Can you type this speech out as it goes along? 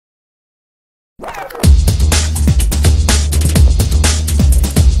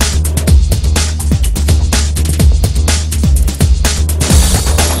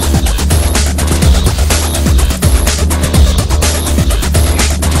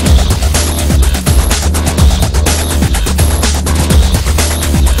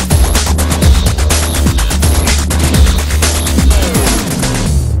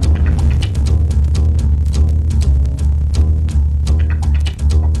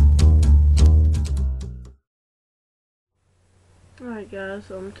guys,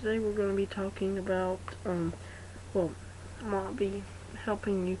 today we're going to be talking about, well, I'm going to be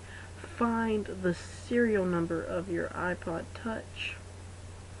helping you find the serial number of your iPod Touch.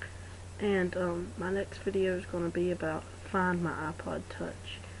 And, my next video is going to be about find my iPod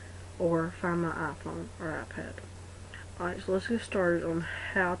Touch, or find my iPhone or iPad. Alright, so let's get started on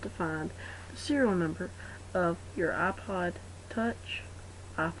how to find the serial number of your iPod Touch,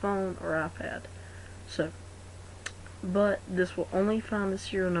 iPhone, or iPad. But this will only find the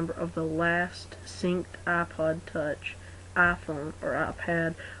serial number of the last synced iPod Touch, iPhone, or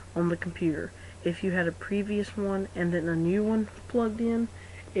iPad on the computer. If you had a previous one and then a new one plugged in,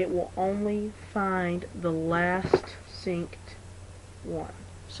 it will only find the last synced one.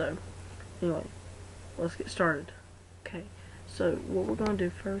 So, anyway, let's get started. Okay, so what we're going to do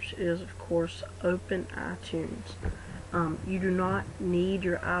first is, of course, open iTunes. You do not need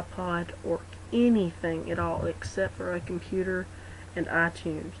your iPod or anything at all except for a computer and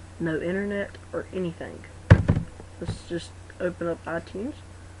iTunes. No internet or anything. Let's just open up iTunes.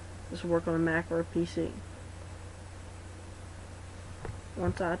 This will work on a Mac or a PC.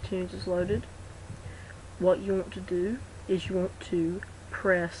 Once iTunes is loaded, what you want to do is you want to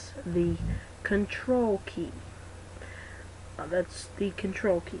press the control key. That's the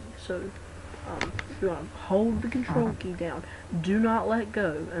control key. So you want to hold the control key down. Do not let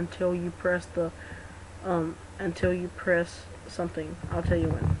go until you press the until you press something. I'll tell you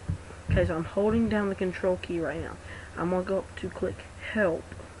when. Okay, so I'm holding down the control key right now. I'm gonna go up to click help.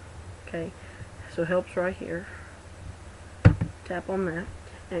 Okay, so help's right here. Tap on that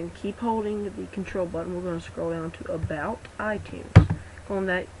and keep holding the control button. We're gonna scroll down to about iTunes. Go on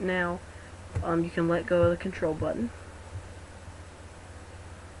that now. You can let go of the control button.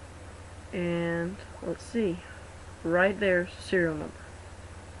 And let's see, right there's the serial number.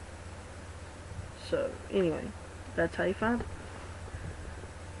 So anyway, that's how you find it.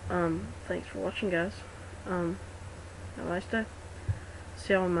 Thanks for watching, guys. Have a nice day.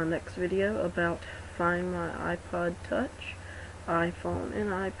 See y'all in my next video about finding my iPod Touch, iPhone,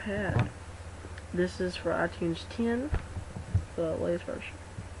 and iPad. This is for iTunes 10, the latest version.